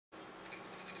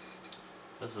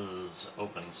This is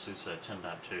OpenSUSE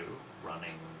 10.2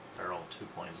 running Beryl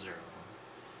 2.0.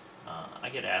 I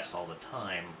get asked all the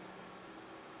time,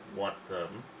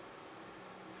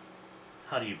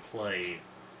 how do you play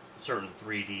certain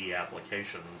 3D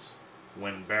applications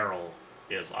when Beryl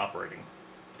is operating?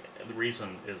 The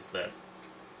reason is that,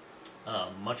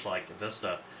 much like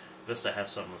Vista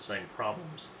has some of the same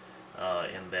problems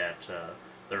in that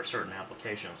there are certain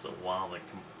applications that while the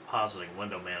compositing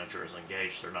window manager is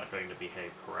engaged, they're not going to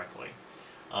behave correctly.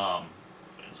 And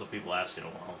so people ask,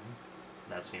 well,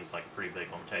 that seems like a pretty big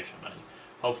limitation. And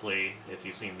hopefully, if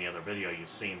you've seen the other video, you've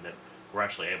seen that we're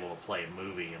actually able to play a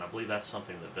movie, and I believe that's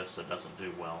something that Vista doesn't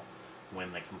do well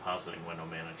when the compositing window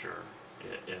manager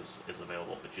is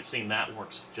available. But you've seen that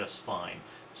works just fine.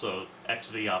 So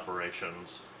XV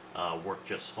operations work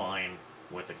just fine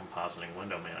with the compositing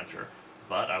window manager.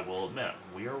 But I will admit,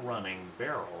 we are running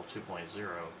Beryl 2.0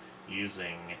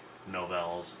 using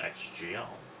Novell's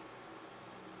XGL.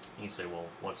 You say, well,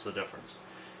 what's the difference?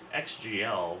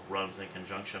 XGL runs in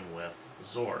conjunction with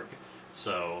Xorg.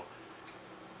 So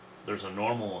there's a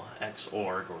normal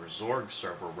Xorg or Xorg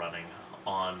server running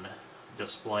on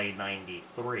display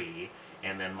 93,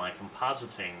 and then my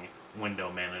compositing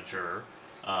window manager,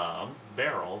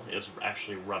 Beryl, is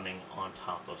actually running on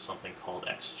top of something called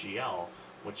XGL,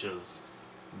 which is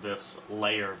this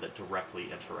layer that directly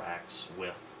interacts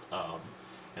with,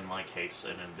 in my case,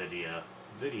 an NVIDIA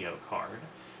video card.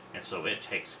 And so it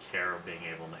takes care of being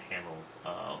able to handle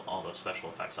all those special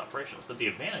effects operations. But the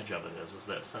advantage of it is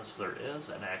that since there is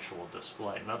an actual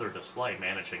display, another display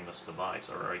managing this device,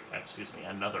 or excuse me,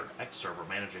 another X server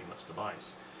managing this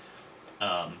device,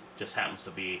 just happens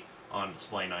to be on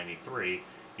display 93,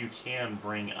 you can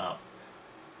bring up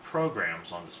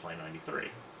programs on display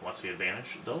 93. What's the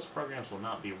advantage? Those programs will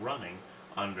not be running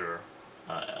under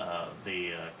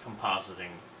the compositing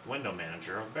window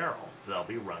manager of Beryl. They'll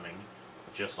be running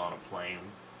just on a plain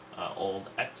old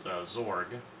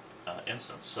Xorg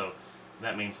instance. So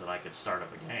that means that I could start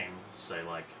up a game, say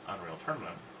like Unreal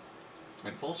Tournament,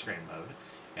 in full screen mode,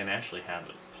 and actually have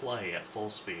it play at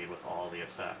full speed with all the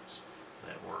effects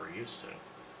that we're used to.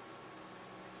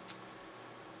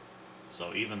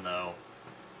 So even though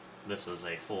this is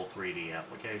a full 3D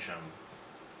application,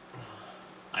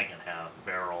 I can have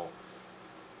Beryl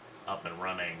up and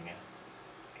running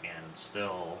and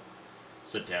still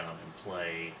sit down and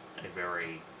play a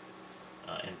very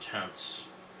intense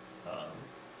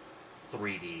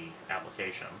 3D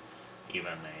application,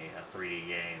 even a 3D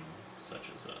game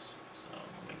such as this. So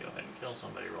let me go ahead and kill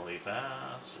somebody really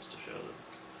fast just to show that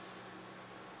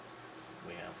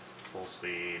we have full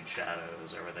speed,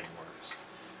 shadows, everything works.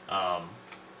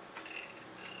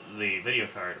 The video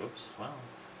card, oops, well,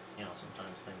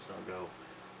 sometimes things don't go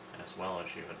as well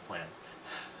as you had planned.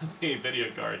 The video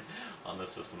card on this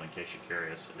system, in case you're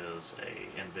curious, is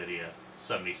a NVIDIA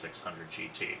 7600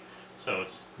 GT. So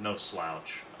it's no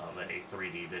slouch of a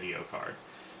 3D video card.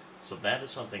 So that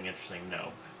is something interesting to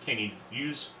know. Can you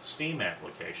use Steam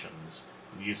applications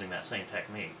using that same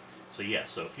technique? So yes,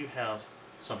 so if you have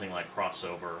something like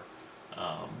Crossover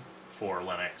for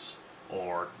Linux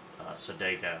or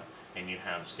Sedega, and you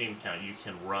have Steam account, you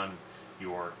can run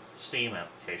your Steam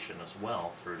application as well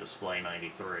through display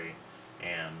 93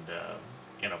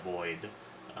 and avoid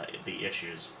the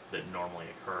issues that normally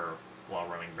occur while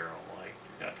running Beryl, like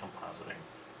compositing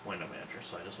window manager.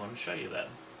 So I just wanted to show you that.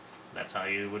 That's how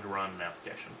you would run an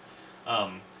application.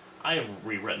 I have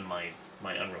rewritten my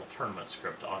Unreal Tournament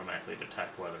script to automatically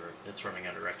detect whether it's running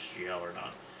under XGL or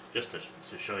not, just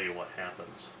to show you what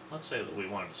happens. Let's say that we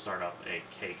wanted to start up a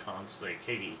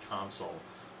KDE console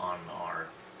on our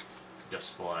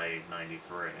display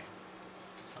 93.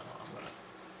 So I'm going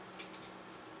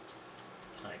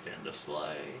to type in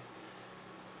display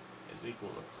is equal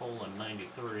to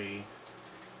 :93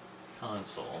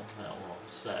 console. That will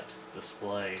set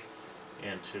display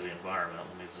into the environment.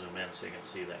 Let me zoom in so you can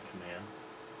see that command.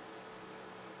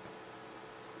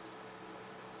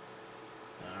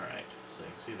 Alright, so you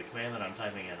can see the command that I'm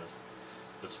typing in is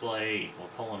display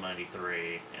equal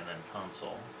 :93 and then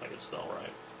console, if I could spell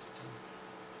right.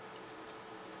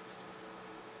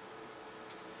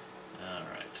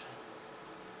 Alright.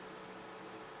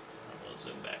 I'm going to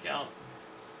zoom back out.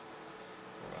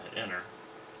 We'll hit enter.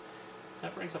 So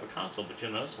that brings up a console, but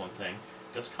you'll notice one thing.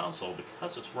 This console,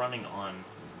 because it's running on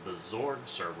the Xorg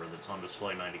server that's on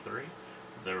display 93,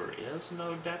 there is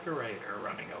no decorator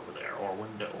running over there, or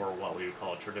what we would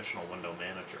call a traditional window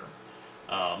manager.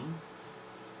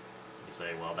 You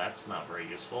say, well, that's not very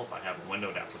useful. If I have a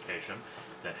windowed application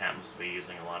that happens to be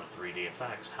using a lot of 3D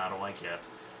effects, how do I get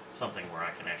something where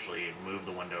I can actually move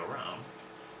the window around?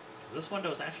 Because this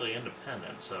window is actually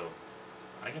independent, so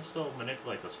I can still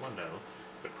manipulate this window,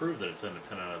 but prove that it's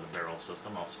independent of the Beryl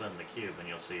system. I'll spin the cube and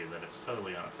you'll see that it's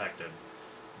totally unaffected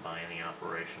by any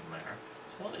operation there.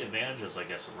 So one of the advantages, I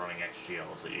guess, of running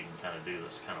XGL is that you can kind of do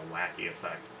this kind of wacky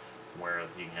effect where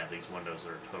you can have these windows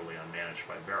that are totally unmanaged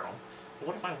by Beryl. But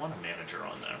what if I want a manager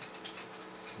on there?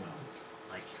 Well,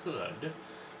 I could,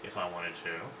 if I wanted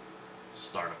to,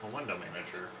 start up a window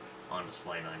manager on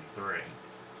display 93.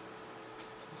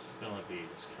 This is going to be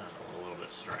just kind of a little bit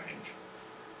strange.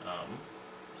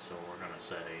 So we're going to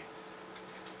say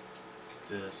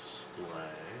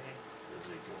display is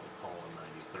equal to colon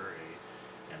 93,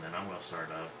 and then I'm going to start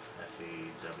up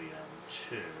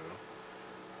FEWM2 and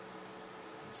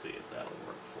see if that'll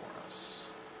work for us.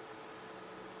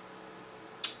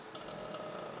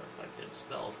 If I can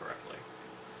spell correctly.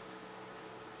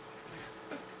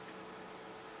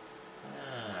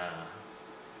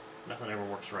 Nothing ever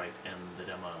works right in the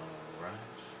demo,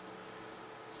 right?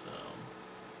 So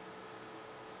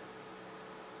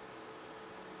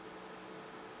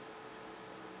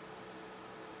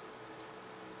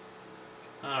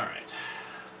alright,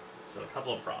 so a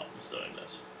couple of problems doing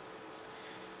this.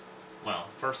 Well,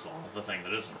 first of all, the thing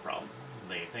that isn't a problem,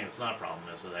 the thing that's not a problem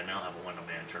is that I now have a window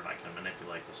manager and I can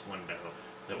manipulate this window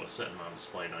that was sitting on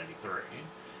display 93.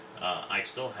 I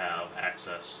still have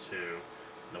access to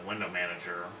the window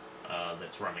manager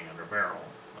that's running under Beryl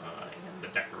and the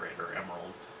decorator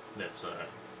Emerald that's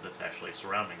actually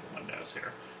surrounding the windows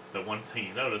here. But one thing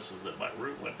you notice is that my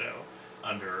root window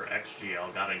under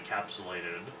XGL got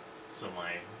encapsulated. So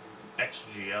my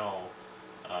XGL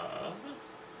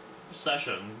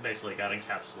session basically got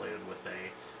encapsulated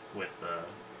with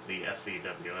the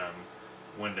FEWM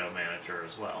window manager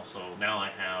as well. So now I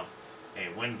have a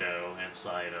window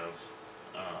inside of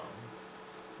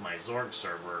my Xorg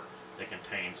server that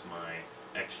contains my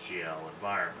XGL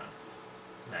environment.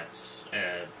 That's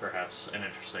perhaps an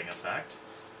interesting effect.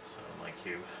 So my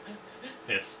cube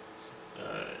is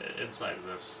inside of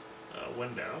this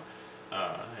window.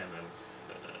 And then,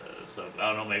 so I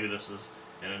don't know, maybe this is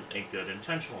a good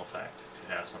intentional effect to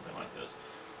have something like this.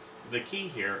 The key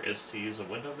here is to use a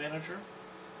window manager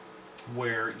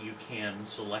where you can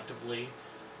selectively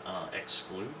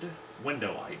exclude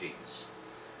window IDs.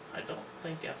 I don't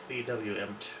think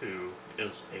FEWM2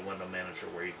 is a window manager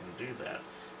where you can do that.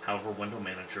 However, window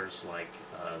managers like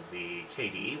the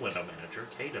KDE window manager,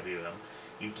 KWM,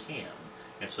 you can.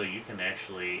 And so you can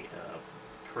actually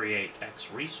create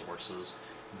X resources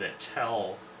that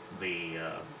tell the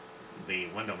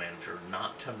window manager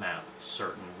not to map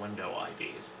certain window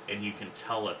IDs, and you can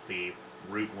tell it the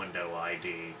root window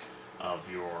ID of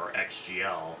your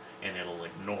XGL, and it'll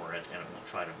ignore it and it won't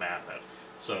try to map it.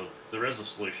 So there is a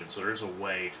solution. So there's a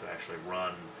way to actually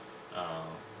run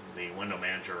the window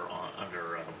manager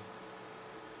under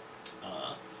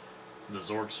the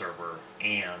Xorg server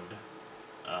and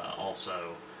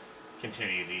also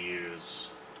continue to use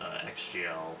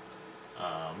XGL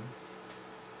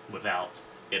without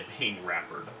it being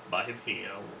wrappered by the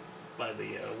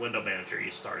window manager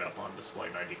you start up on display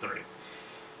 93.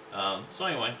 So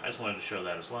anyway, I just wanted to show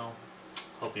that as well.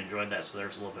 Hope you enjoyed that. So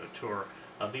there's a little bit of tour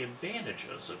of the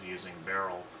advantages of using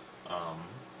Beryl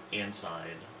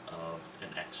inside of an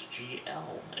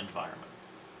XGL environment.